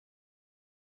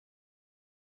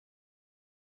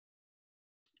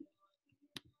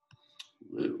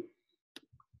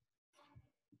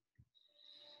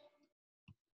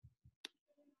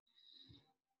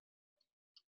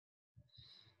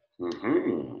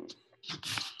Mm-hmm.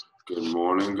 Good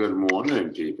morning,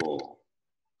 people.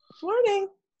 Morning.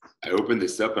 I opened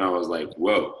this up and I was like,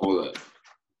 whoa, hold up.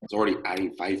 It's already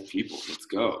adding 5 people. Let's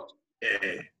go.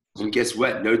 Yeah. And guess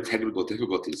what? No technical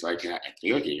difficulties. So I think I can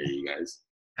hear you guys.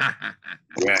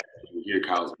 Yeah, you hear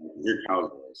Kyle's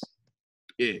voice.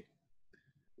 Yeah.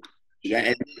 Should I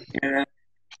edit Hannah?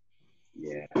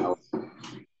 Yeah,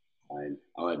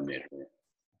 I'll admit her.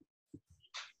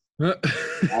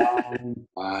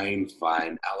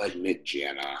 Fine. I'll admit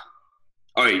Jana.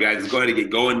 All right, you guys, let's go ahead and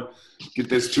get going. Get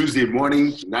this Tuesday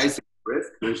morning nice and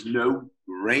brisk. There's no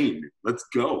rain. Let's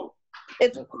go.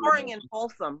 It's pouring in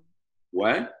Folsom.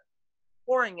 What?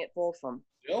 Pouring at Folsom.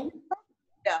 Yo?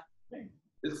 Yeah.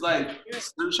 It's like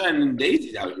sunshine and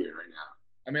daisies out here right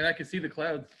now. I mean, I can see the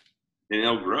clouds. In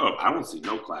Elk Grove, I don't see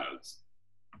no clouds.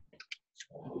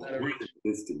 At a reach.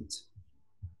 Distance.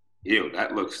 Ew,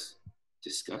 that looks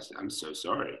disgusting. I'm so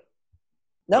sorry.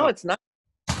 No, it's not.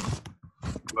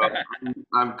 Well,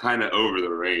 I'm kind of over the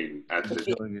rain at this.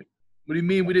 What do you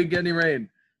mean we didn't get any rain?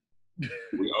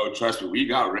 Trust me, we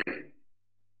got rain.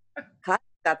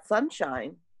 Got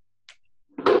sunshine.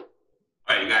 All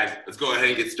right, you guys, let's go ahead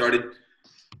and get started.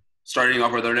 Starting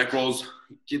off with our neck rolls.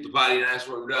 Keep the body and ass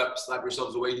warmed up. Slap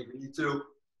yourselves awake if you need to.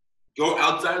 Go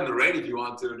outside in the rain if you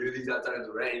want to. Do these outside in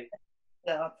the rain.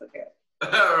 No, it's okay.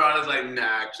 Rhonda's like, nah,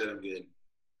 actually, I'm good.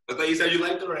 I thought you said you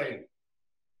liked the rain.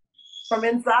 From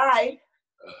inside.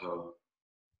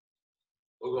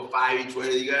 We'll go 5 each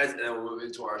way, you guys, and then we'll move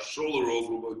into our shoulder rolls.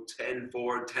 We'll go 10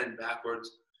 forward, 10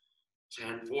 backwards.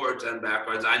 10 forward, 10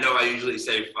 backwards. I know I usually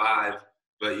say 5,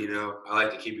 but, I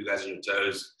like to keep you guys on your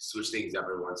toes, switch things up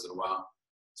every once in a while.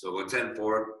 So we'll go 10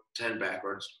 forward, 10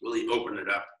 backwards, really open it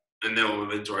up, and then we'll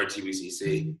move into our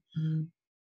TBCC. Mm-hmm.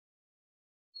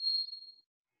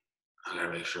 I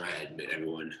gotta make sure I admit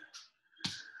everyone.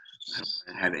 I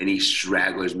don't have any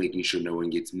stragglers making sure no one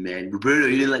gets mad. Roberto,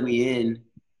 you didn't let me in.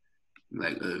 I'm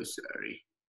like, oh, sorry.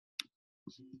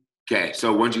 Okay,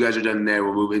 so once you guys are done there,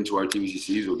 we'll move into our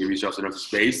TBCCs. We'll give yourselves enough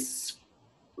space.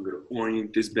 We're going to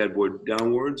orient this bad boy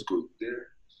downwards. Go there.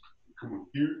 Come on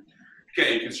here.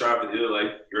 Okay, you can start off with either leg,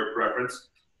 your preference.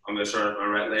 I'm going to start with my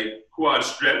right leg. Quad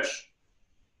stretch.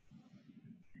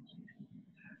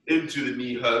 Into the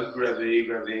knee hug. Grab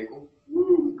the ankle.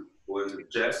 Woo. Pull into the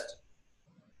chest.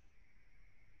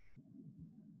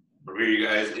 From here, you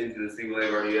guys, into the single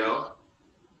leg RDL.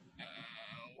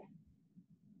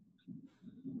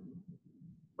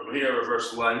 From here,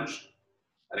 reverse lunge.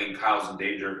 I think Kyle's in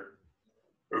danger.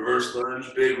 Reverse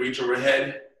lunge, big reach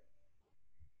overhead.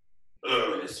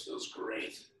 Oh, this feels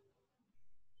great.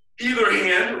 Either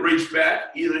hand, reach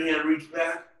back.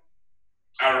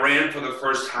 I ran for the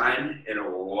first time in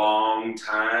a long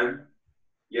time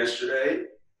yesterday.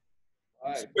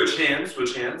 Right. Switch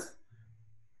hands.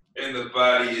 And the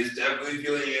body is definitely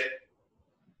feeling it.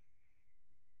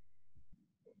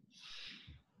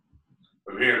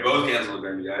 From here, both hands on the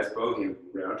ground, you guys. Both hands on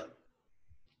the ground.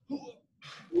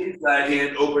 Inside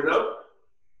hand, open up.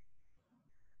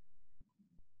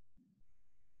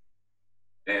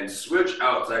 And switch,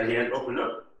 outside hand, open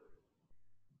up.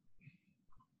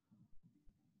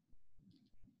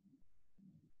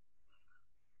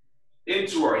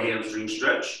 Into our hamstring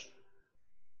stretch.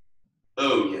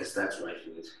 Oh, yes, that's right,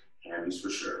 kids. Hammies for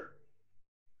sure.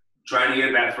 Trying to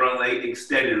get that front leg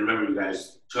extended. Remember, you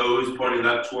guys, toes pointing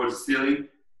up towards the ceiling,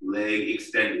 leg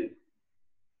extended.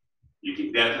 You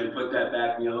can definitely put that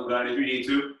back in the other gun if you need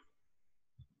to.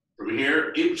 From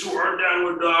here, into our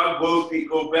downward dog. Both feet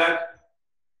go back.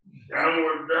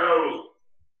 Downward dog.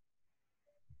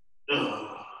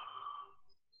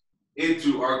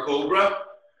 Into our cobra.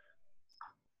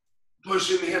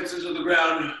 Pushing the hips into the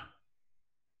ground.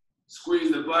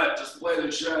 Squeeze the butt. Display the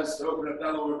chest. Open up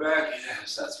that lower back.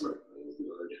 Yes, that's right.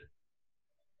 Good.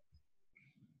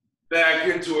 Back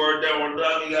into our downward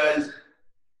dog, you guys.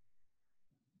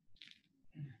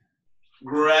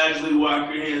 Gradually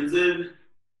walk your hands in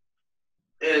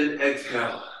and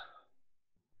exhale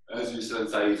as you sun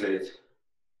salutate.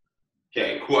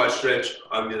 Okay, quad stretch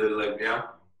on the other leg now.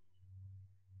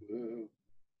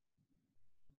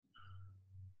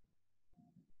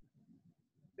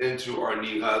 Into our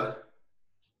knee hug.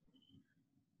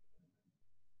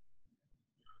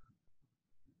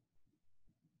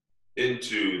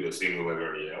 Into the single leg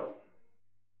RDL.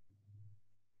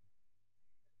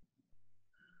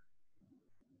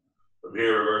 From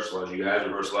here, reverse lunge, you guys.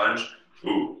 Reverse lunge.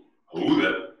 Ooh,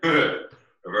 that.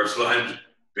 Reverse lunge.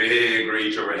 Big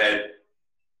reach overhead.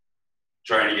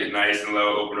 Trying to get nice and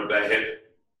low. Open up that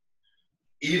hip.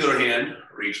 Either hand,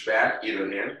 reach back.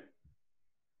 Either hand.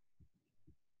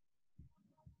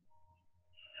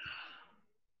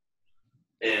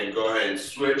 And go ahead and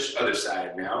switch other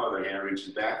side now. Other hand reaches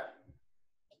back.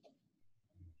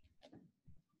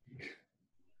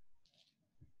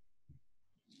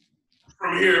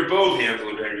 From here, both hands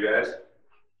look at you guys.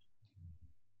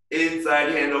 Inside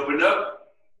hand open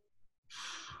up.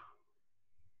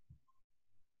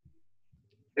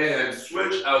 And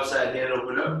switch, outside hand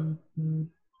open up.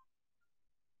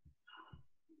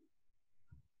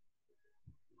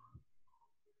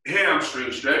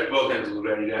 Hamstring stretch, both hands look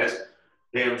at you guys.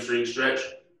 Hamstring stretch.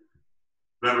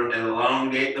 Remember,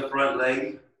 elongate the front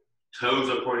leg. Toes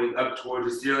are pointing up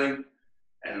towards the ceiling.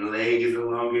 And leg is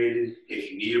elongated.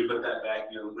 If you need to put that back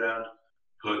knee on the ground,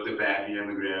 put the back knee on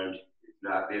the ground. It's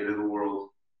not the end of the world.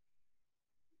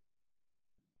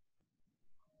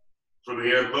 From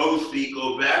here, both feet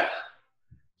go back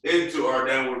into our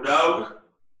downward dog.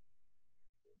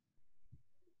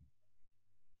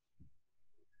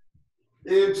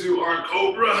 Into our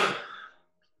cobra.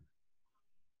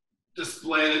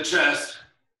 Display the chest.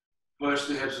 Push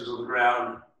the hips into the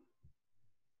ground.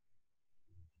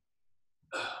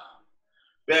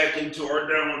 Back into our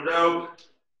downward dog.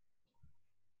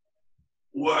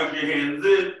 Walk your hands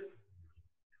in.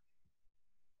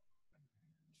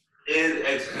 And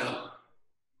exhale.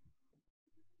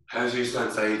 As you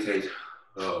sun salutate.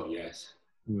 Oh, yes.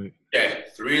 Wait. Okay,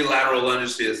 3 lateral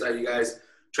lunges to the side, you guys.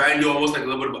 Try and do almost like a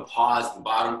little bit of a pause at the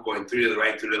bottom, going 3 to the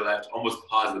right, 3 to the left, almost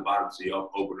pause at the bottom so you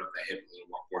open up that hip a little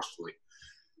more forcefully.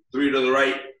 3 to the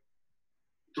right,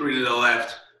 3 to the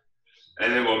left,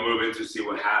 and then we'll move into see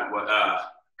what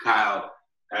Kyle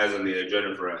has on the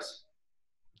agenda for us.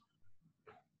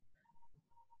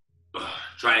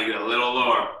 Try and get a little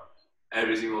lower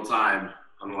every single time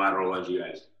on the lateral lunge, you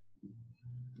guys.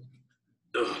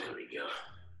 Oh, there we go.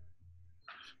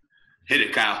 Hit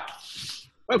it, Kyle.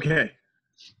 Okay.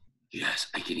 Yes,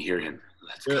 I can hear him.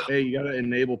 Let's go. Hey, you gotta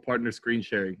enable partner screen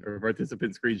sharing or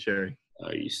participant screen sharing.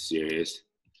 Are you serious?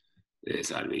 This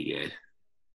ought to be good.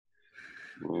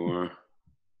 More.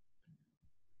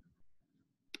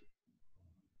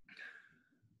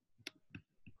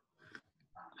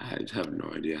 I have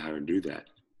no idea how to do that.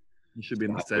 You should be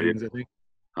in the settings, I think.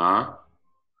 Huh?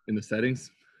 In the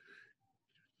settings?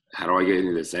 How do I get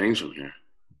into the settings from here?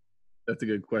 That's a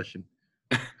good question.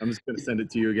 I'm just gonna send it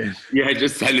to you again. Yeah,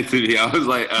 just send it to me. I was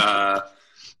like,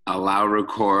 allow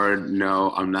record.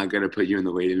 No, I'm not going to put you in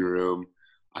the waiting room.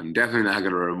 I'm definitely not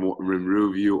going to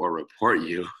remove you or report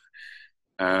you.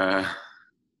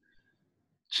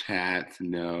 Chat,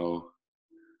 no.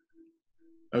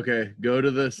 Okay, go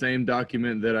to the same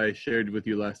document that I shared with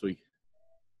you last week.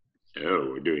 Oh,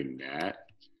 we're doing that.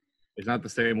 It's not the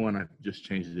same one. I just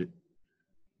changed it.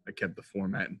 I kept the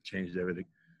format and changed everything.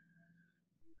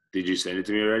 Did you send it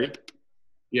to me already?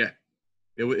 Yeah.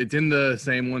 It's in the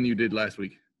same one you did last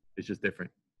week. It's just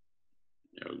different.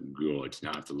 Oh, good.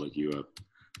 Now I have to look you up.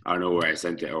 I don't know where I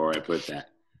sent it or where I put that.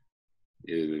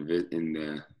 In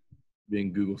the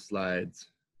In Google Slides.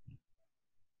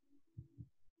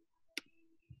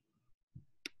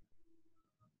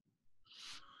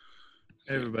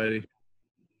 Hey, everybody.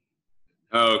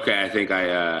 Okay, I think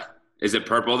is it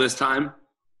purple this time?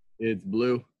 It's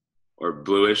blue. Or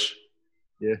bluish?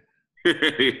 Yeah.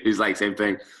 He's like, same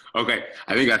thing. Okay,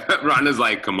 I think Rhonda's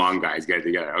like, come on, guys, get it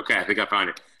together. Okay, I think I found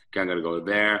it. Okay, I'm going to go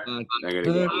there. I'm going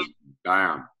to go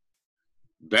bam.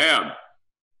 Bam.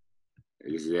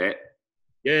 Is it?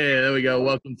 Yeah, there we go.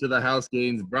 Welcome to the House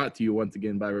Gains, brought to you once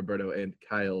again by Roberto and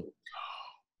Kyle.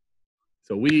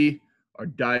 So we are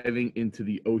diving into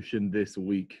the ocean this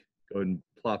week. Go ahead and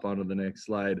plop onto the next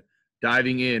slide.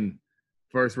 Diving in.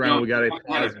 First round, we got a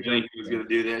pause. He was going to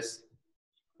do this.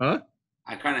 Huh?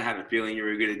 I kind of had a feeling you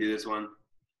were going to do this one.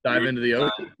 Dive into the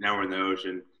ocean. Now we're in the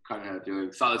ocean. Kind of had a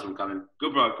feeling. Saw this one coming.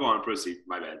 Go, bro. Go on. Proceed.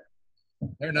 My bad.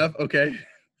 Fair enough. Okay.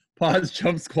 Pause,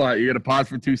 jump, squat. You're going to pause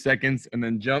for 2 seconds and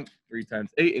then jump 3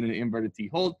 times 8 in an inverted T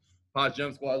hold. Pause,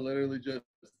 jump, squat. Literally just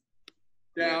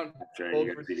down. Sure, Hold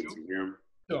you for guys can 2. hear him.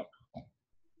 Jump.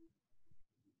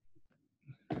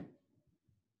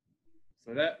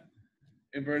 So that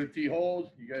inverted T hold,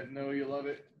 you guys know you love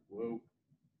it. Whoa.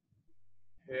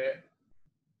 Hit.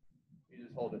 You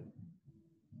just hold it.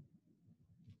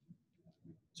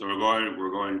 So we're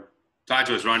going. Talk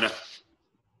to us, Rhonda.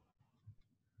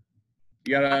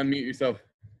 You gotta unmute yourself.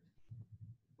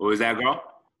 What was that, girl?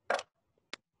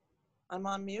 I'm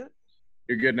on mute.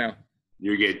 You're good now.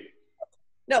 You're good.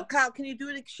 No, Kyle, can you do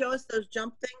it? Show us those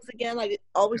jump things again.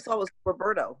 All we saw was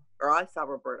Roberto, or I saw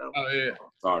Roberto. Oh yeah.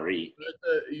 Sorry.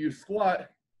 You squat,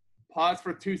 pause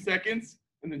for 2 seconds,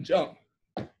 and then jump.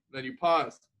 Then you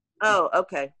pause, Oh,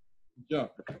 okay.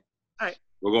 jump.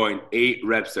 We're going 8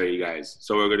 reps there, you guys.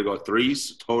 So we're going to go 3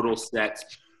 total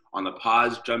sets On the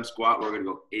pause jump squat, we're going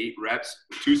to go 8 reps,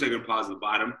 2-second pause at the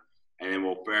bottom, and then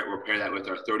we'll pair that with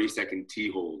our 30-second T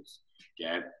holds.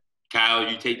 Okay, Kyle,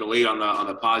 you take the lead on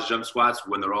the pause jump squats.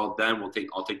 When they're all done, I'll take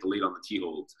the lead on the T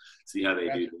holds. See how they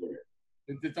do.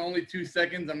 Since it's only 2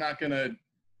 seconds, I'm not gonna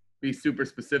be super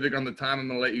specific on the time. I'm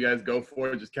gonna let you guys go for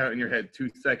it. Just count in your head 2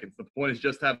 seconds. The point is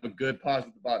just have a good pause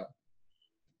at the bottom.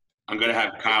 I'm gonna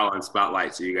have Kyle on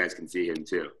spotlight so you guys can see him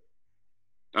too.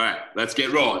 All right, let's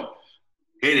get rolling.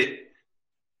 Hit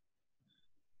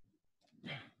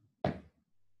it.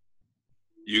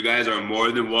 You guys are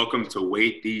more than welcome to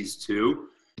weight these two.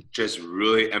 Just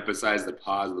really emphasize the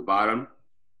pause at the bottom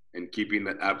and keeping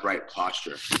the upright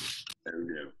posture. There we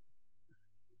go.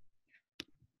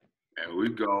 There we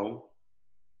go.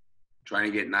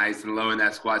 Trying to get nice and low in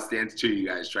that squat stance too, you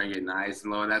guys. Trying to get nice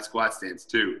and low in that squat stance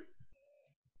too.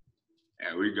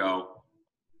 There we go.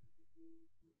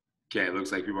 Okay, it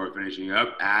looks like people are finishing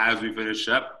up. As we finish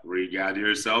up, regather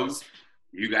yourselves.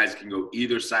 You guys can go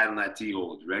either side on that T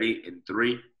hold. Ready? In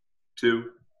 3,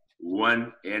 2,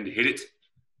 1, and hit it.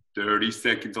 30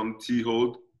 seconds on the T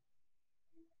hold.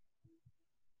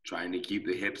 Trying to keep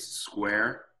the hips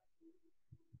square.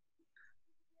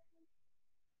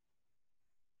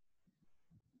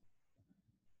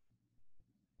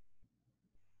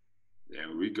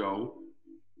 There we go.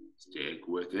 Stick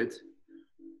with it.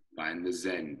 Find the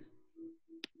zen.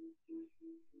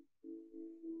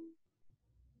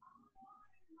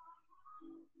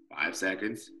 Five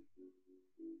seconds.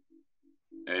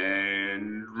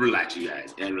 And relax, you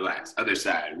guys. And relax. Other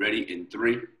side. Ready? In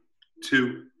 3,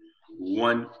 2,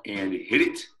 1, and hit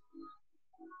it.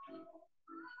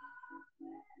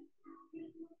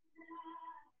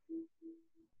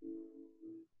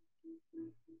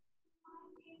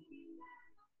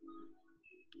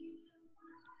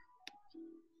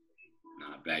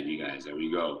 Not bad, you guys. There we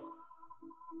go.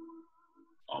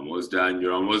 Almost done.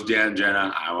 You're almost done,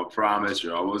 Jenna. I will promise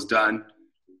you're almost done.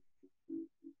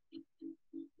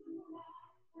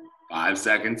 5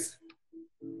 seconds.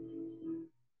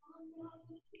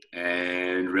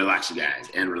 And relax, you guys.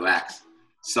 And relax.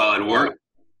 Solid work.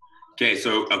 Okay,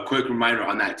 so a quick reminder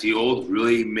on that T hold.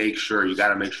 Really make sure, you got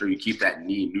to make sure you keep that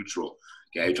knee neutral.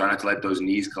 Okay, try not to let those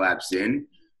knees collapse in.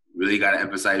 Really got to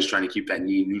emphasize trying to keep that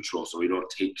knee neutral so we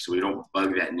don't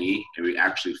bug that knee and we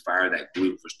actually fire that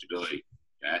glute for stability.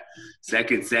 Okay.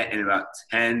 Second set in about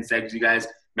 10 seconds, you guys.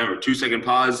 Remember, 2-second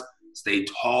pause. Stay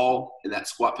tall in that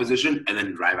squat position and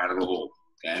then drive out of the hole.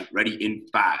 Okay. Ready in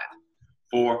 5,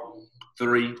 4,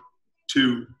 3,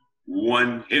 2,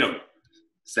 1. Hit them.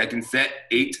 Second set,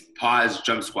 8 pause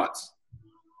jump squats.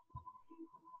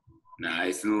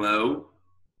 Nice and low.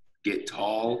 Get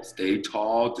tall. Stay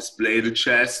tall. Display the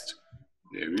chest.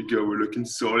 There we go. We're looking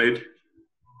solid.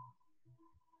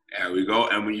 There we go.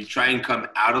 And when you try and come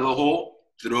out of the hole,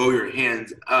 throw your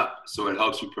hands up so it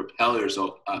helps you propel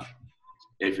yourself up.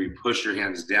 If you push your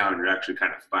hands down, you're actually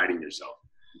kind of fighting yourself.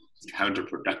 It's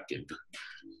counterproductive.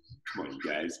 Come on, you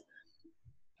guys.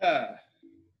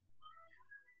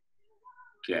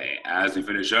 Okay, as we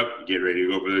finish up, get ready to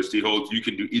go for those T holds. You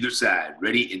can do either side.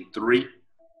 Ready in 3,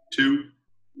 2,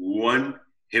 1.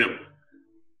 Hit them.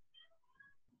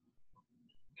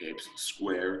 Hips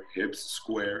square, hips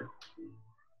square.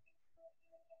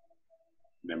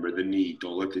 Remember the knee.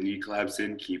 Don't let the knee collapse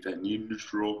in. Keep that knee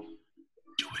neutral.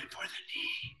 Do it for the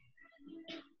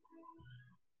knee.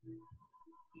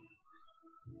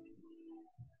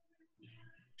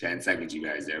 Ten seconds, you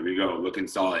guys. There we go. Looking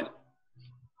solid.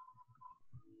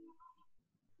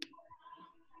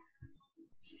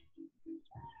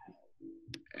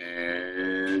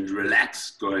 And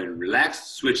relax. Go ahead and relax.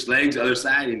 Switch legs. Other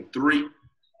side in 3,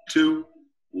 2,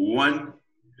 1.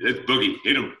 Let's boogie.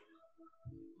 Hit him.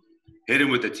 Hit him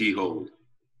with the T hold.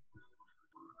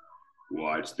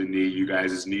 Watch the knee. You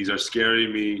guys' knees are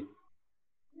scaring me.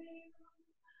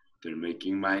 They're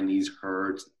making my knees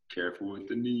hurt. Careful with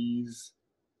the knees.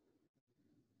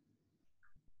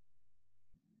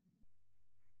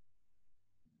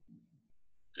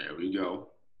 There we go.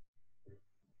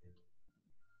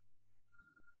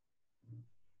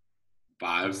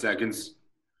 5 seconds.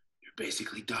 You're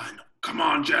basically done. Come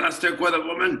on, Jenna, stick with it,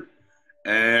 woman.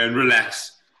 And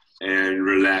relax. And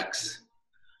relax.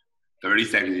 30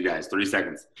 seconds, you guys. 30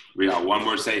 seconds. We got one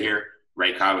more set here.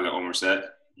 Right, Kyle? We got one more set.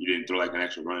 You didn't throw like an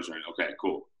extra bonus, right? Okay,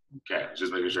 cool. Okay,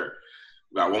 just making sure.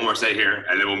 We got one more set here,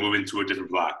 and then we'll move into a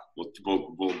different block.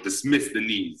 We'll dismiss the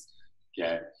knees.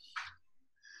 Okay.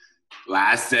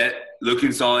 Last set,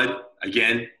 looking solid.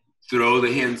 Again, throw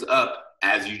the hands up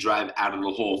as you drive out of the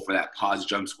hole for that pause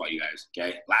jump squat, you guys.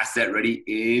 Okay. Last set, ready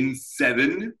in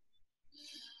 7.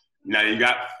 Now you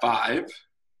got 5.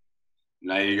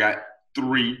 Now you got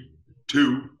 3,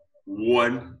 2,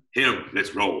 1. Hit him.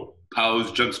 Let's roll.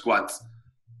 Pose, jump squats.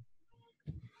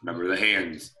 Remember the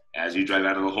hands. As you drive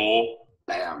out of the hole,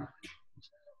 bam.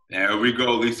 There we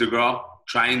go, Lisa girl.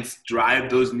 Try and drive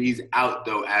those knees out,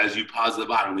 though, as you pause the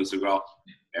bottom, Lisa girl.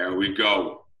 There we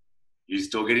go. You're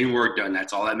still getting work done.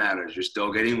 That's all that matters. You're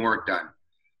still getting work done.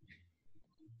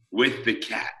 With the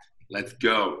cat. Let's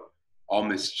go. All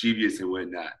mischievous and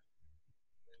whatnot.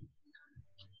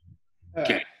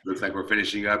 Okay, looks like we're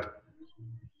finishing up.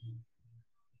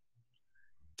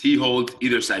 T holds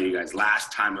either side, you guys.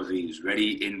 Last time of these.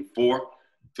 Ready in 4,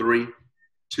 3,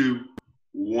 2,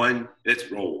 1.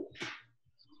 Let's roll.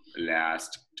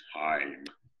 Last time.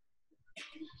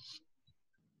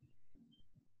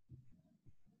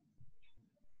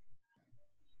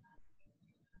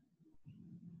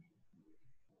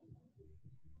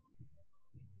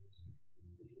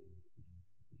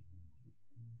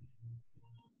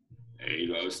 There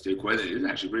you go. Stick with it. It's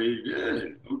actually pretty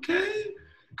good. Okay.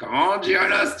 Come on,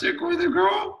 Gianna. Stick with it,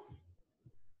 girl.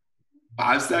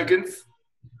 5 seconds.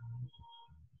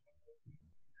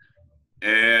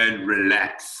 And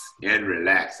relax. And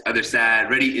relax. Other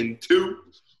side. Ready in 2,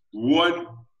 1.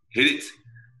 Hit it.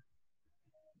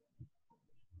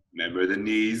 Remember the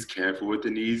knees. Careful with the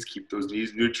knees. Keep those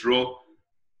knees neutral.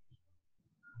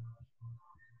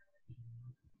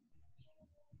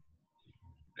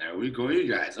 There we go,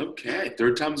 you guys. Okay,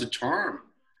 3rd time's a charm.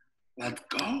 Let's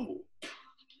go.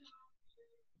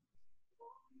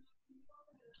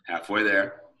 Halfway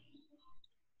there.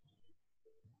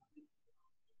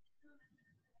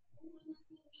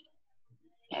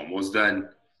 Almost done.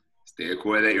 Stay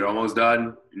with it. You're almost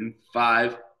done. In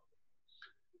 5.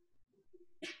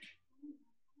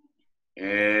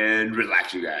 And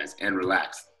relax, you guys. And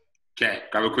relax. Okay,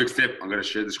 grab a quick sip. I'm going to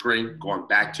share the screen. Going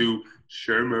back to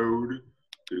share mode.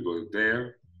 Gonna go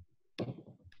there.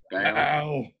 Bam.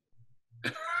 Ow.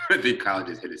 I think Kyle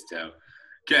just hit his toe.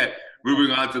 Okay,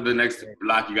 moving on to the next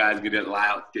block. You guys gonna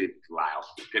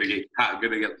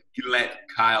let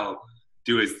Kyle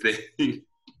do his thing.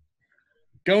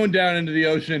 Going down into the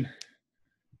ocean,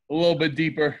 a little bit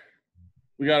deeper.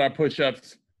 We got our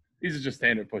push-ups. These are just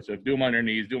standard push-ups. Do them on your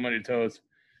knees. Do them on your toes.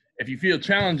 If you feel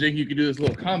challenging, you can do this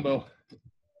little combo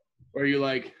where you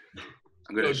go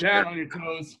down on your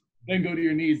toes, then go to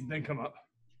your knees, and then come up.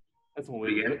 That's one way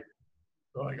to do it.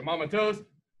 So I'm on my toes,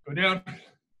 go down,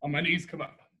 on my knees, come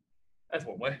up. That's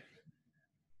one way.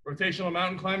 Rotational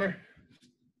mountain climber.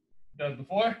 Does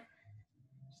before.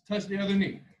 Just touch the other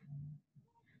knee.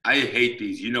 I hate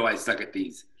these. You know I suck at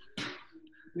these.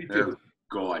 Me too. Oh,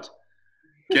 God.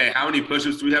 Okay, how many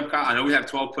push-ups do we have, Kyle? I know we have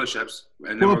 12 push-ups.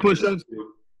 12 push-ups.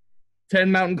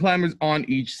 10 mountain climbers on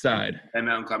each side. 10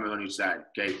 mountain climbers on each side.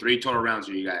 Okay, 3 total rounds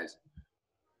for you guys.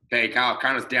 Okay, Kyle,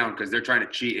 count us down because they're trying to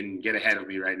cheat and get ahead of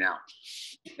me right now.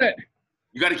 Hey.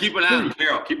 You got to keep an eye on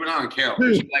Carol. Keep an eye on Carol.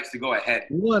 She likes to go ahead.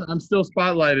 1, I'm still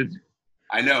spotlighted.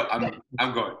 I know.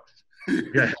 I'm going.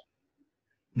 Okay.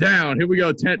 Down. Here we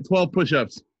go. 12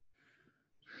 push-ups.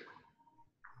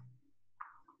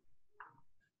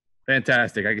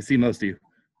 Fantastic. I can see most of you.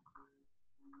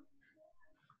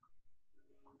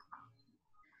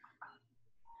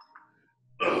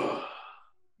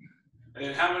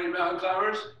 And how many mountain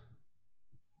climbers?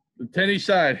 10 each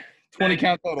side. 20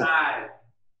 count total.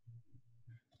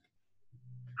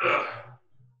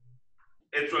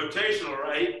 It's rotational,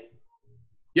 right?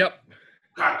 Yep.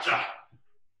 Gotcha.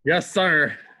 Yes,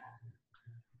 sir.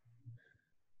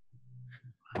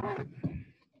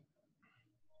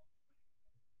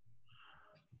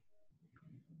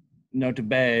 Not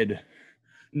bad.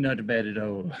 Not bad at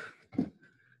all.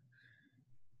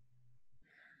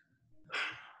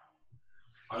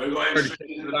 Are we going straight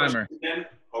into the timer again,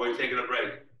 or are we taking a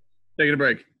break? Taking a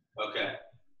break. Okay.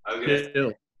 I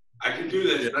can do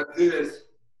this. Yeah. Let's do this.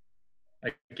 I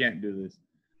can't do this.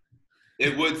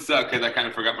 It would suck because I kind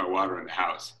of forgot my water in the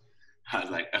house. I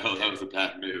was like, oh, that was a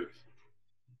bad move.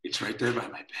 It's right there by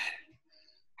my bed.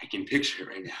 I can picture it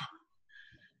right now.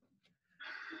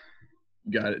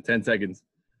 Got it. 10 seconds.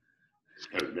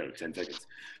 Oh, no, 10 seconds.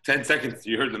 10 seconds.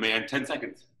 You heard the man. 10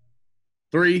 seconds.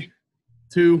 3,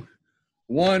 2,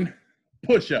 1.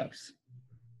 Push-ups.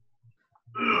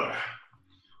 Ugh.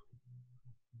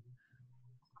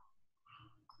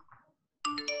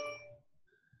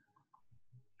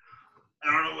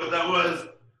 I don't know what that was.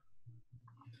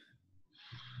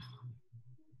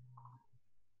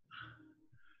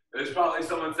 There's probably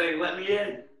someone saying, let me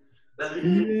in. Let me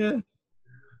in. Yeah.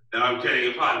 No, I'm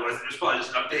kidding. It was probably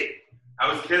just an update.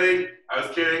 I was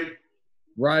kidding.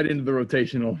 Right into the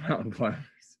rotational mountain climbers.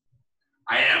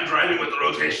 I am driving with the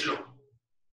rotational.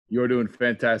 You're doing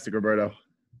fantastic, Roberto.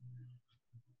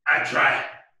 I try.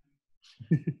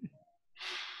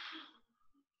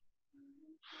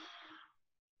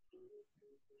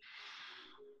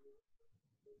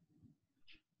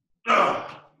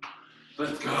 Oh,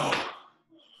 let's go.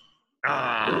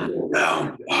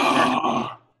 Down.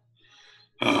 Oh,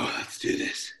 let's do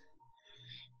this.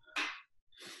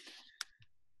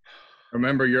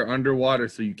 Remember, you're underwater,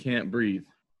 so you can't breathe.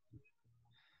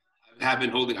 I have been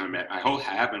holding. I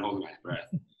have been holding my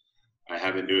breath. I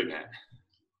have been doing that.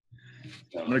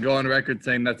 So, I'm going to go on record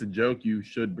saying that's a joke. You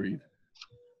should breathe.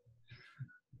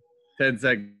 10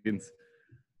 seconds.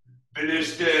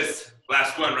 finish this.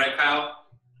 Last one, right, Kyle?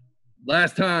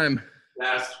 Last time.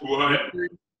 Last one. 3,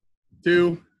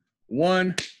 2,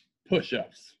 1.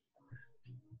 Push-ups.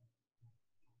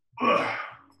 Ugh.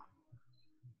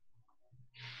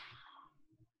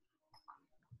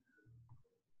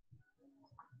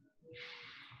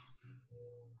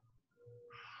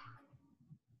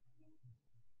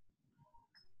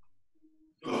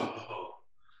 Oh.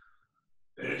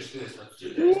 Finish this. Let's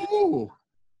do this. Ooh.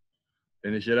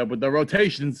 Finish it up with the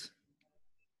rotations.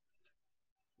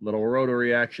 Little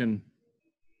rotary action.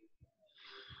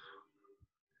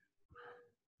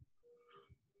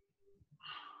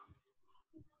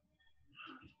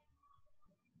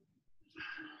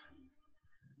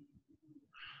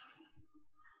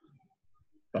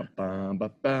 Ba-bum,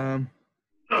 ba-bum.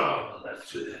 Oh,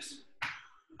 let's do this.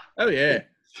 Oh, yeah.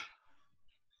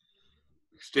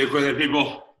 Stick with it,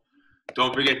 people.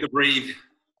 Don't forget to breathe.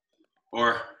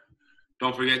 Or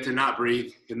don't forget to not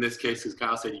breathe. In this case, because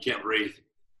Kyle said you can't breathe.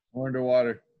 We're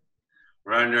underwater.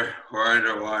 We're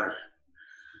underwater.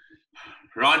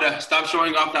 Rhonda, stop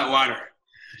showing off that water.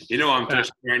 You know I'm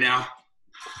thirsty right now.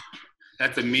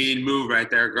 That's a mean move right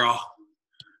there, girl.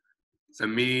 It's a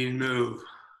mean move.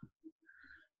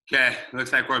 Okay,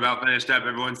 looks like we're about finished up.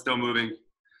 Everyone's still moving.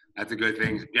 That's a good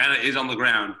thing. Jana is on the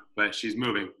ground, but she's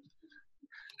moving.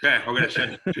 Okay, we're going to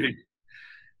shut the stream.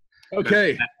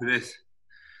 Okay. Back to this.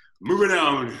 Moving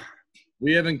on.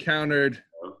 We have encountered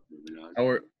Oh, moving on.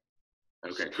 our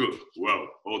Okay, cool. Whoa,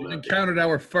 hold we've on. encountered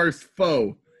our first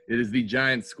foe. It is the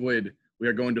giant squid. We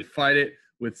are going to fight it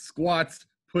with squats,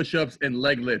 push-ups, and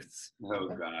leg lifts. Oh,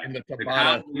 God. In the The,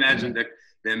 Tabata.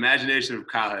 the imagination of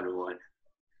Kyle, everyone.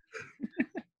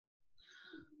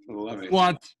 I love it.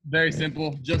 Squats, very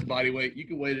simple, just body weight. You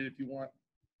can weight it if you want.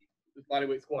 Just body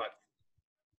weight squats.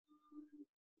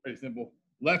 Very simple.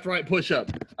 Left, right, push up.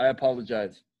 I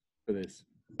apologize for this.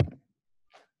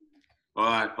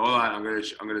 Hold on. I'm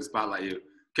gonna spotlight you.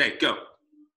 Okay, go.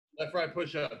 Left, right,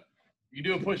 push up. You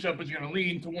do a push up, but you're gonna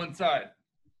lean to one side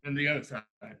and the other side.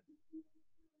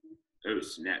 Oh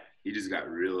snap! He just got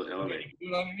real Okay, elevated. you can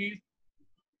do it on your knees.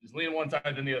 Just lean one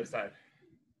side, then the other side.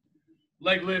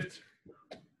 Leg lift.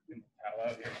 Towel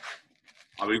out here.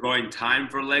 Are we going time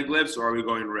for leg lifts or are we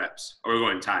going reps? Or are we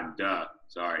going time? Duh.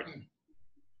 Sorry.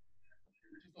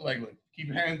 Just a leg lift. Keep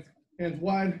your hands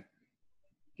wide.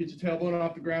 Get your tailbone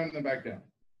off the ground and then back down.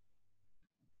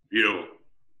 Beautiful.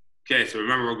 Okay, so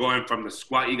remember we're going from the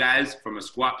squat, you guys, from a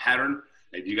squat pattern.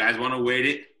 If you guys want to weight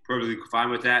it, perfectly fine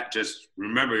with that. Just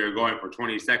remember you're going for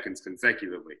 20 seconds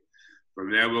consecutively. From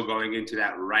there, we're going into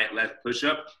that right-left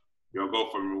push-up. You'll go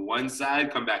from one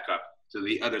side, come back up, to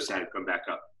the other side, come back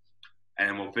up. And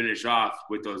then we'll finish off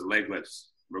with those leg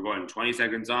lifts. We're going 20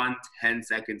 seconds on, 10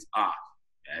 seconds off.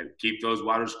 And keep those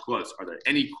waters close. Are there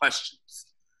any questions?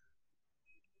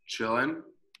 Chilling?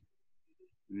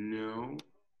 No?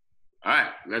 All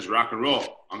right, let's rock and roll.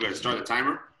 I'm going to start the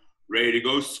timer. Ready to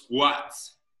go.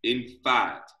 Squats in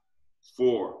 5,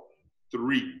 4,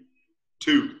 3,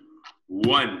 2,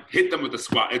 1. Hit them with the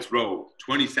squat. Let's roll.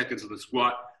 20 seconds of the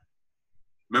squat.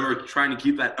 Remember, trying to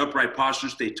keep that upright posture.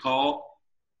 Stay tall.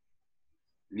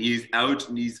 Knees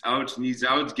out, knees out, knees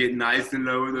out. Get nice and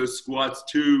low in those squats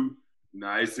too.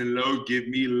 Nice and low. Give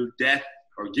me depth,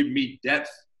 or give me depth,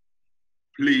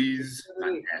 please.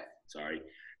 Not depth, sorry.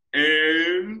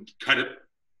 And cut it.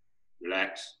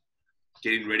 Relax.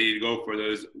 Getting ready to go for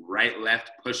those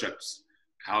right-left push-ups.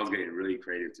 Kyle's getting really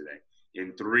creative today.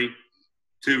 In 3,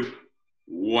 2,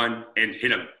 1, and hit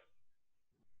them.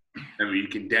 Remember, you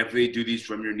can definitely do these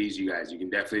from your knees, you guys. You can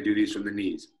definitely do these from the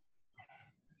knees.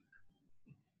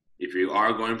 If you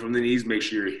are going from the knees, make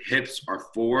sure your hips are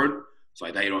forward. So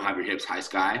like that, you don't have your hips high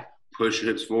sky. Push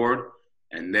your hips forward,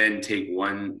 and then take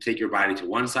your body to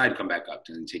one side, come back up.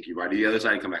 Then take your body to the other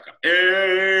side, come back up.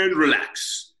 And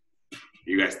relax.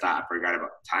 You guys thought I forgot about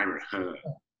the timer.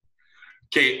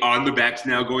 Okay, on the backs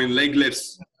now, going leg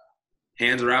lifts.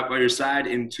 Hands are out by your side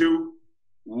in 2,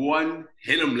 1.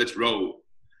 Hit them. Let's roll.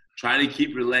 Try to keep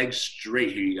your legs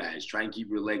straight here, you guys. Try and keep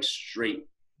your legs straight.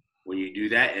 When you do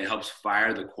that, it helps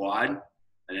fire the quad.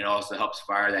 And it also helps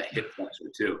fire that hip flexor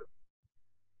too.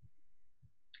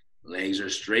 Legs are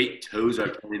straight, toes are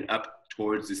pointed up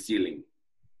towards the ceiling.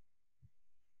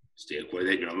 Stay with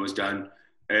it, you're almost done.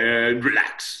 And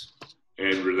relax.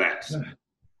 And relax.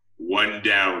 1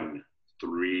 down,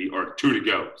 2 to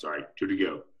go. Sorry, 2 to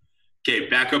go. Okay,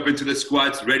 back up into the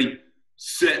squats. Ready,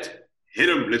 set, hit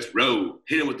him. Let's roll.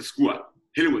 Hit him with the squat.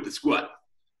 Hit him with the squat.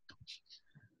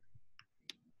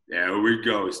 There we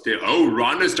go. Oh,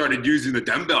 Rhonda started using the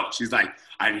dumbbell. She's like,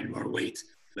 I need more weight.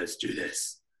 Let's do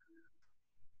this.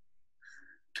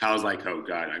 Kyle's like, oh,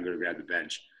 God, I'm going to grab the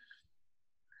bench.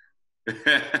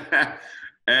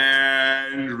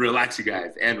 And relax, you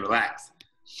guys, and relax.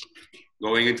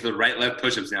 Going into the right-left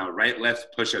push-ups now.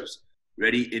 Right-left push-ups.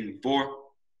 Ready in 4,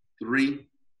 3,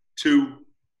 2,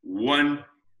 1.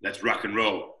 Let's rock and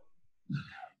roll.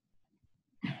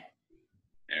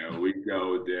 There we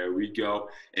go. There we go.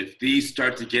 If these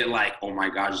start to get like, oh my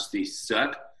gosh, these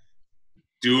suck,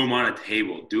 do them on a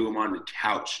table. Do them on the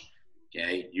couch.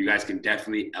 Okay? You guys can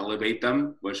definitely elevate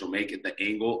them, which will make it the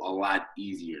angle a lot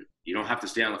easier. You don't have to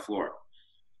stay on the floor.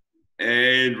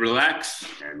 And relax.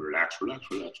 And relax, relax,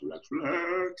 relax, relax,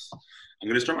 relax. I'm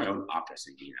going to start my own opera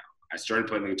singing now. I started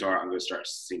playing the guitar. I'm going to start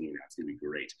singing now. It's going to be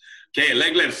great. Okay,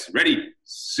 leg lifts. Ready,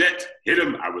 set, hit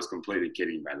them. I was completely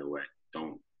kidding, by the way.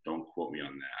 Don't quote me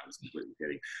on that. I was completely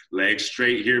kidding. Legs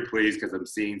straight here, please, because I'm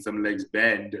seeing some legs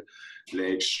bend.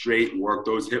 Legs straight. Work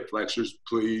those hip flexors,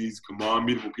 please. Come on,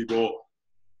 beautiful people.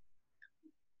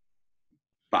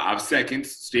 5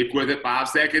 seconds. Stick with it. 5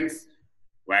 seconds.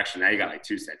 Well, actually, now you got like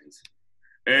 2 seconds.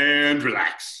 And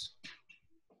relax.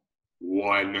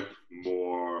 1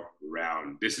 more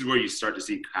round. This is where you start to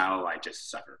see Kyle like just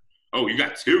suffer. Oh, you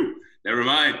got 2. Never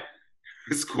mind.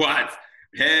 Squats.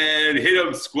 And hit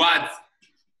them. Squats.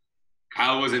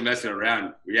 Kyle wasn't messing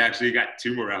around. We actually got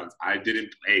 2 more rounds. I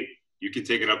didn't play. You can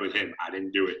take it up with him. I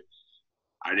didn't do it.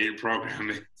 I didn't program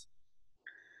it.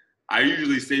 I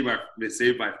usually save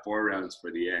my 4 rounds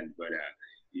for the end, but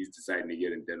he's deciding to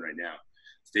get it done right now.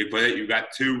 Stay with it. You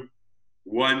got 2,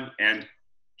 1, and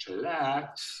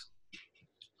relax.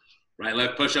 Right,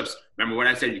 left push-ups. Remember what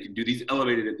I said. You can do these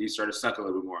elevated if these start to suck a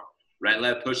little bit more. Right,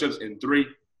 left push-ups in 3,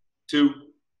 2,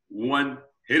 1.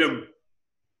 Hit them.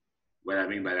 What I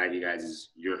mean by that, you guys, is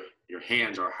your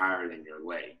hands are higher than your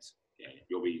legs. Okay?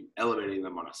 You'll be elevating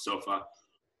them on a sofa,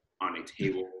 on a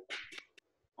table,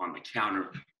 on the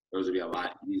counter. Those will be a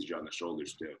lot easier on the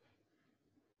shoulders too.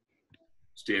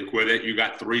 Stick with it. You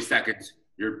got 3 seconds.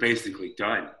 You're basically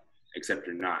done, except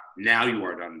you're not. Now you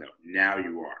are done, though. Now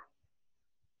you are.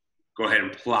 Go ahead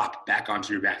and plop back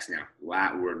onto your backs now.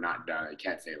 We're not done. I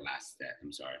can't say last set.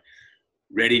 I'm sorry.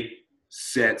 Ready,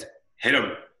 set, hit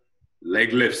them.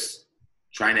 Leg lifts.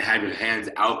 Trying to have your hands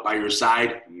out by your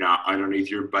side, not underneath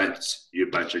your butts, you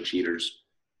bunch of cheaters.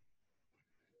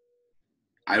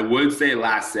 I would say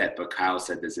last set, but Kyle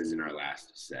said this isn't our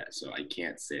last set, so I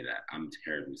can't say that. I'm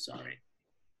terribly sorry.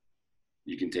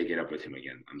 You can take it up with him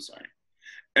again. I'm sorry.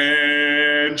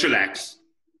 And chillax.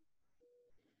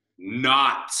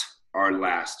 Not our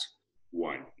last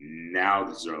one. Now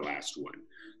this is our last one.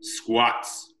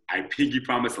 Squats. I pinky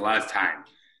promised the last time.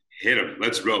 Hit them.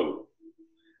 Let's roll.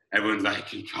 Everyone's like,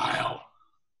 hey, Kyle.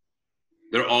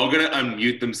 They're all going to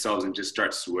unmute themselves and just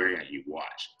start swearing at you.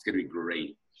 Watch. It's going to be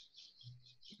great.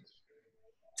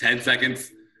 10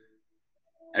 seconds.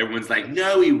 Everyone's like,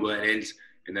 no, we wouldn't.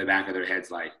 In the back of their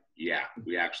heads like, yeah,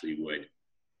 we actually would.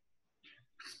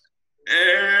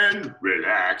 And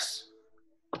relax.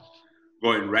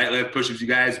 Going right, left push-ups, you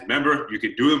guys. Remember, you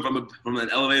can do them from an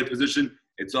elevated position.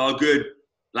 It's all good.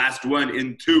 Last one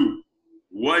in 2,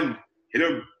 1. Hit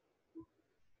them.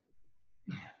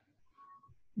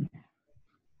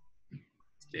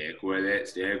 Stick with it.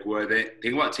 Stick with it.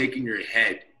 Think about taking your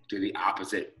head to the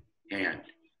opposite hand.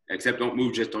 Except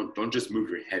don't just move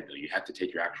your head though. You have to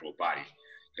take your actual body.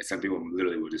 Because some people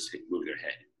literally will just move their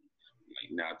head.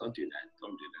 Like, no, don't do that.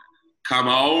 Don't do that. Come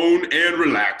on and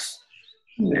relax.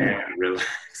 And relax.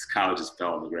 Kyle just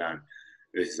fell on the ground.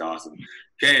 This is awesome.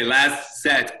 Okay, last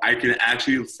set. I can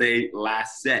actually say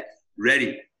last set.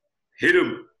 Ready. Hit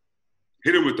him.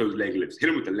 Hit him with those leg lifts. Hit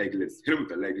him with the leg lifts. Hit him with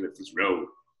the leg lifts. Let's roll.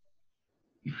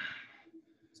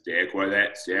 Stick with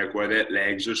it. Stick with it.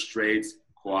 Legs are straight.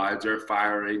 Quads are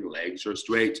firing. Legs are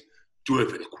straight. Do it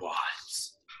for the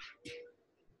quads.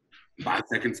 5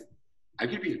 seconds. I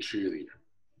could be a cheerleader.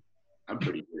 I'm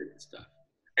pretty good at this stuff.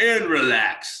 And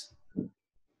relax.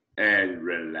 And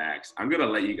relax. I'm going to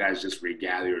let you guys just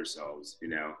regather yourselves, you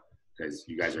know, because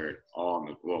you guys are all on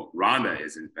the, well, Rhonda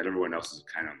isn't, but everyone else is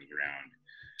kind of on the ground.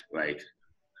 Like,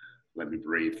 let me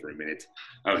breathe for a minute.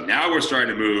 Oh, now we're starting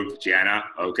to move, Gianna.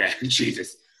 Okay,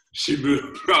 Jesus. She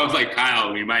moved. I was like,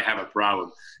 Kyle, we might have a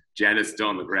problem. Janet's still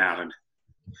on the ground.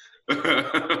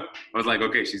 I was like,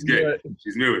 okay, she's good.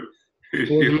 She's moving.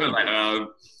 She was like,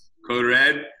 code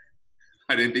red.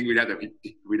 I didn't think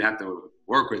we'd have to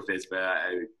work with this, but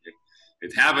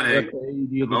it's happening.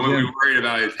 The moment we worried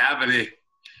about it, it's happening.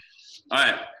 All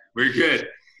right, we're good.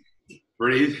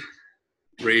 Breathe.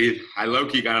 I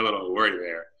low-key got a little worried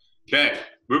there. Okay,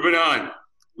 moving on.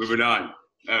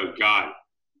 Oh, God.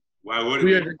 Why would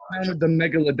we have encountered the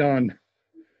Megalodon.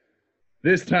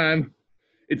 This time,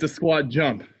 it's a squat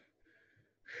jump.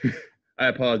 I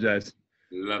apologize.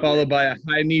 Lovely. Followed by a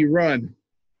high knee run.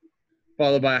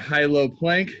 Followed by a high-low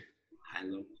plank.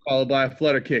 Followed by a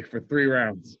flutter kick for 3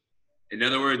 rounds. In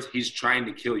other words, he's trying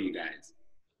to kill you guys.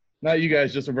 Not you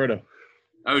guys, just Roberto.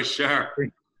 Oh, sure.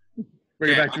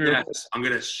 Bring it back to me. I'm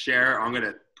going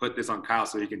to put this on Kyle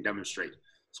so he can demonstrate.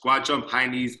 Squat jump, high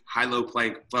knees, high-low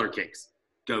plank, flutter kicks.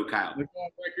 Go, Kyle. I'm on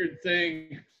record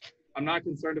saying I'm not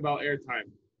concerned about air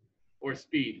time or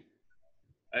speed.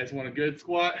 I just want a good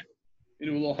squat and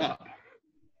do a little hop.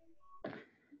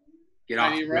 Get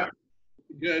off.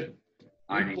 Good.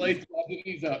 Place, swap the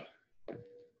knees up.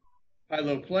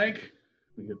 High-low plank.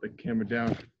 Let me get the camera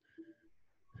down.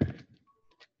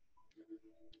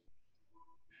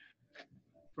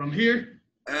 From here.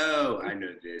 Oh, I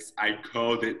know this. I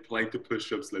called it plank to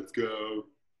push-ups. Let's go.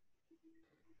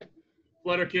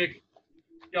 Flutter kick.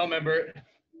 Y'all remember it.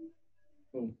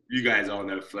 Boom. You guys all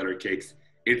know flutter kicks.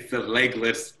 It's the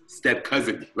legless step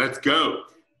cousin. Let's go.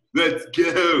 This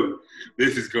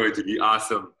is going to be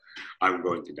awesome. I'm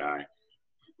going to die.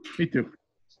 Me too.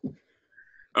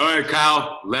 All right,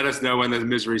 Kyle, let us know when the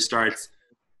misery starts.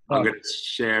 I'm going to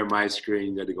share my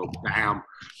screen. Going to go bam.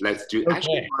 Let's do it. Okay.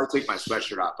 Actually, I'll take my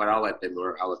sweatshirt off, but I'll let the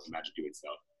magic do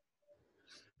itself.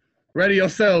 Ready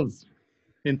yourselves.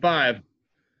 In 5,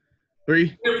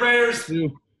 3,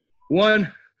 2,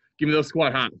 1. Give me those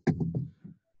squat hops.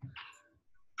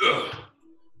 Ugh.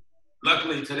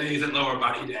 Luckily, today isn't lower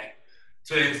body day.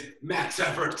 Today's max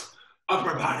effort,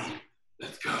 upper body.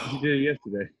 Let's go. You did it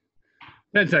yesterday.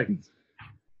 10 seconds.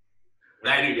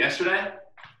 What did I do yesterday?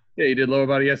 Yeah, you did lower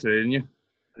body yesterday, didn't you?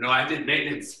 No, I did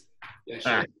maintenance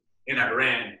yesterday, and I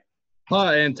ran.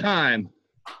 And time.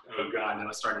 Oh, God, now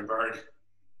it's starting to burn.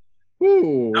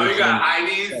 Woo. Oh, you got high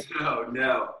knees? Oh,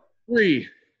 no. 3,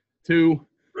 2,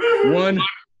 1.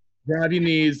 Grab your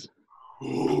knees.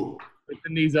 Ooh. Lift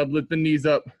the knees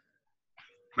up.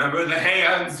 Remember the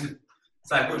hands.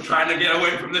 It's like we're trying to get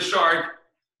away from the shark,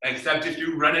 except if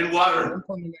you run in water.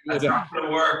 That's not going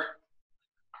to work.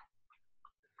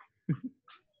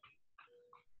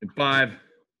 In 5,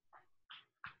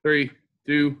 3,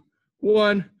 2,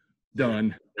 1.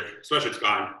 Done. Sweatshirt's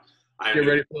gone. Get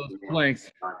ready for those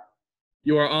planks.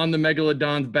 You are on the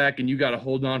Megalodon's back, and you got to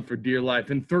hold on for dear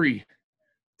life. In 3,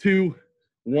 2,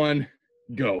 1,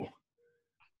 go.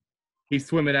 He's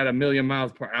swimming at 1,000,000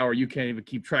 miles per hour. You can't even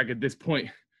keep track at this point.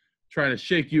 Trying to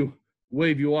shake you,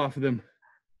 wave you off of them,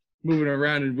 moving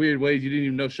around in weird ways you didn't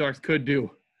even know sharks could do.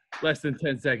 Less than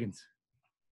 10 seconds.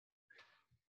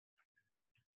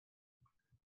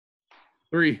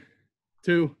 3,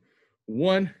 2,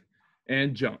 1,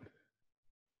 and jump.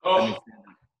 Oh,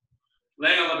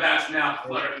 lay on the back now.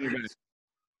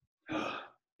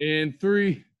 In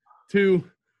 3, 2,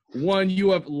 1,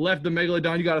 you have left the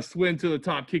Megalodon. You got to swim to the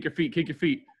top. Kick your feet.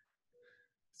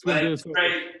 Swim to the top.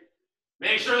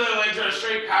 Make sure the legs are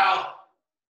straight, Kyle.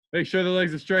 Make sure the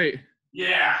legs are straight.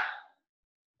 Yeah.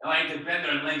 I like to bend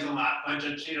their legs a lot. Bunch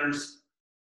of cheaters.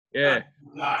 Yeah.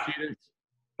 God. Cheaters.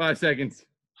 5 seconds.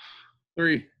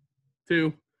 3,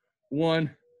 2,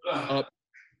 1, up.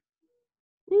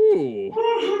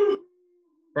 Ooh.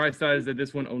 Bright side is that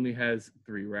this one only has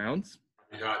 3 rounds.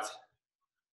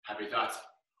 Happy thoughts.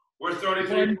 We're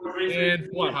 33. And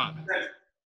squat hop.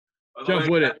 Jump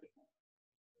with it.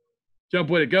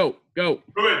 Go. Good.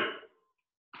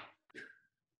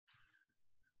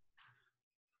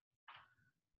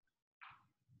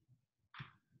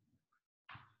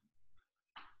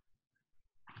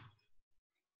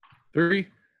 Three,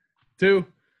 2,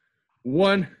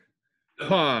 1.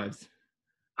 Pause.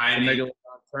 The Megalodon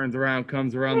turns around,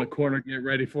 comes around the corner. Get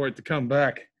ready for it to come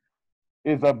back.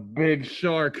 It's a big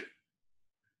shark.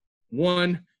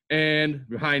 1 and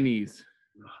high knees.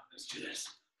 Let's do this.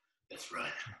 Let's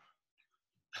run.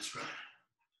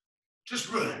 Just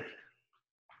run.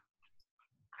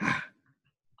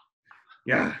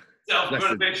 Yeah.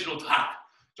 Self-motivational talk.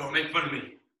 Don't make fun of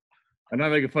me. I'm not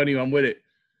making fun of you. I'm with it.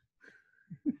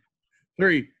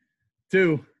 3,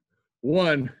 2,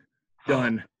 1.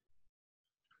 Done.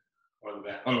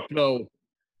 On the flow.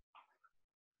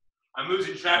 I'm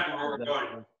losing track of where we're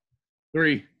going.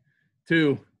 3,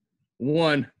 2,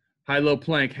 1. High-low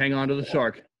plank. Hang on to the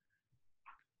shark.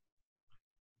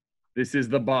 This is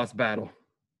the boss battle.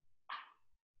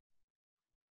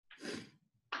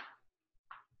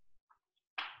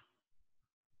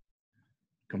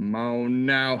 Come on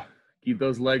now. Keep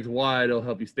those legs wide. It'll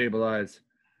help you stabilize.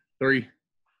 3,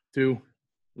 2,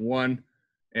 1,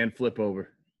 and flip over.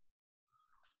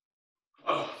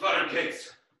 Oh, flutter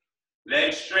kicks.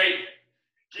 Legs straight.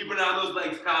 Keep an eye on those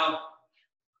legs, Kyle.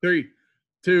 3,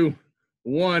 2,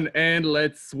 1, and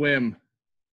let's swim.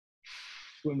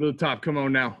 Swim to the top. Come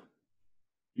on now.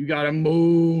 You got to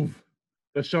move.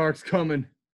 The shark's coming.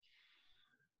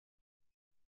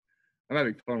 I'm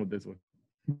having fun with this one.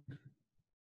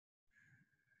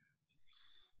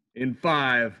 In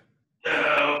 5,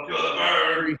 Oh, feel the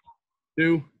bird. 3,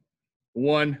 2,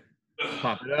 1.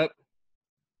 Pop it up.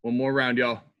 One more round,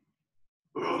 y'all.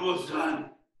 We're almost done.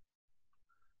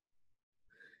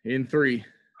 In 3,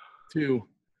 2,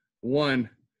 1.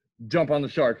 Jump on the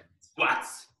shark.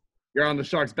 Squats. You're on the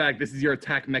shark's back. This is your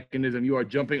attack mechanism. You are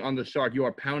jumping on the shark. You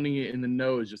are pounding it in the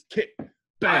nose. Just kick.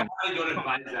 Bam. I don't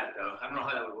advise that, though. I don't know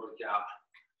how that would work out.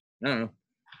 I don't know.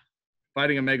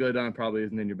 Fighting a megalodon probably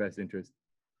isn't in your best interest.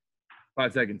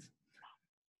 5 seconds.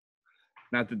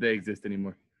 Not that they exist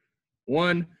anymore.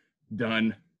 1.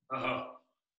 Done. Oh.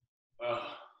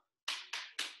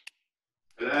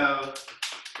 Hello.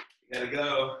 You gotta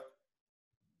go.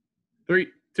 3,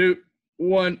 2,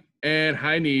 1, and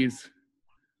high knees.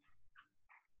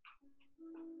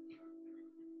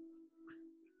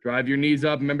 Drive your knees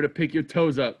up. Remember to pick your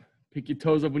toes up. Pick your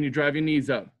toes up when you drive your knees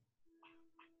up.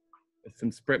 That's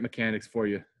some sprint mechanics for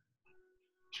you.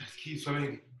 Just keep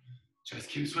swimming. Just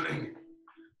keep swimming.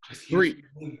 Just keep 3,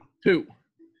 swimming. 2,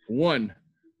 1.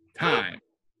 Time.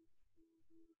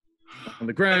 On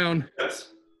the ground.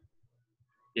 Yes.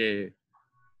 Yeah.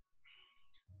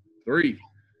 3,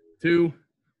 2,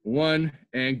 1,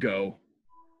 and go.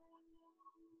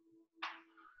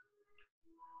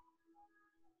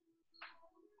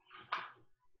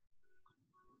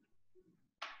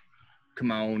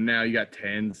 Come on now, you got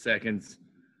 10 seconds.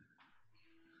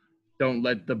 Don't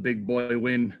let the big boy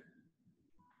win.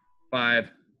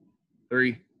 5,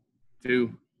 3,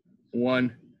 2,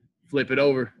 1. Flip it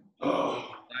over.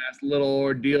 Oh. Last little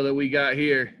ordeal that we got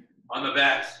here. On the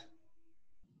backs.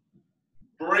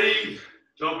 Breathe.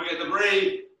 Don't forget to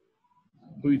breathe.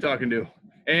 Who are you talking to?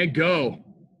 And go.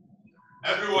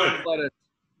 Everyone.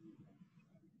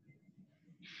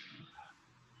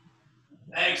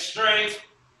 Legs straight.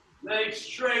 Legs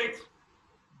straight.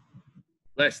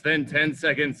 Less than 10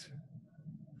 seconds.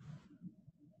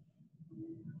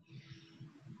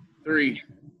 3,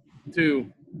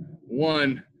 2,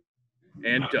 1,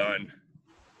 and done.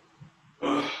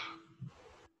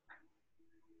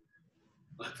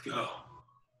 Let's go.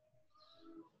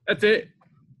 That's it.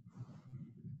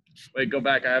 Wait, go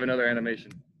back. I have another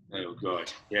animation. Oh,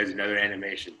 God. Here's another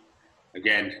animation.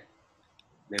 Again,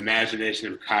 the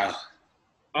imagination of Kyle.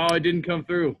 Oh, it didn't come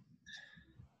through.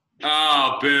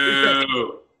 Oh,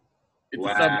 boo. It's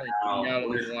Wow. a submarine coming out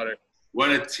of the water.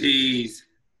 What a tease.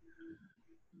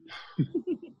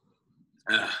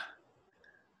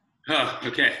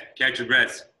 Okay, catch your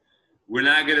breaths. We're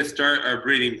not going to start our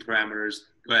breathing parameters,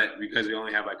 but because we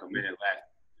only have like a minute left.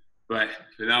 But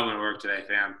it's not going to work today,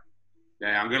 fam.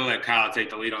 Yeah, I'm going to let Kyle take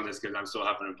the lead on this because I'm still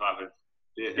huffing and puffing.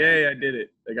 Yay, I did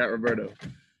it. I got Roberto.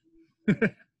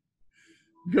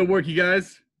 Good work, you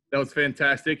guys. That was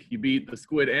fantastic. You beat the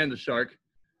squid and the shark.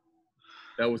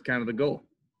 That was kind of the goal.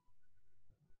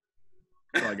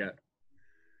 That's all I got.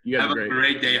 You guys Have are a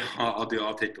great. great day.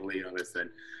 I'll take the lead on this then.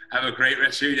 Have a great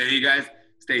rest of your day, you guys.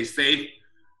 Stay safe.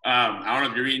 I don't know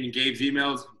if you're reading Gabe's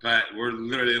emails, but we're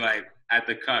literally like at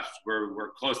the cusp.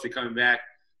 We're close to coming back.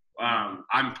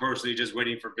 I'm personally just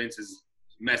waiting for Vince's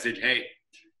message. Hey,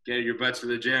 get your butts to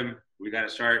the gym. We got to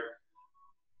start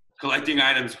collecting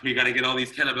items. We got to get all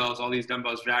these kettlebells, all these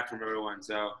dumbbells back from everyone.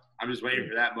 So I'm just waiting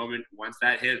for that moment. Once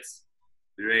that hits,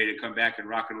 we're ready to come back and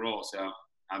rock and roll. So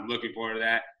I'm looking forward to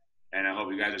that. And I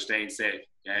hope you guys are staying safe,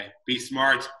 okay? Be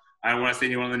smart. I don't want to see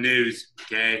anyone on the news,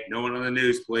 okay? No one on the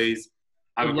news, please.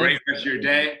 Have a great rest of your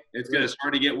day. It's going to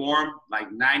start to get warm, like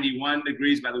 91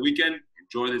 degrees by the weekend.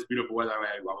 Enjoy this beautiful weather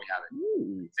while we have it.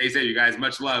 Ooh. Stay safe, you guys.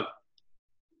 Much love.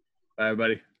 Bye,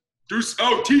 everybody.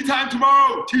 Oh, tea time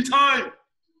tomorrow. Tea time.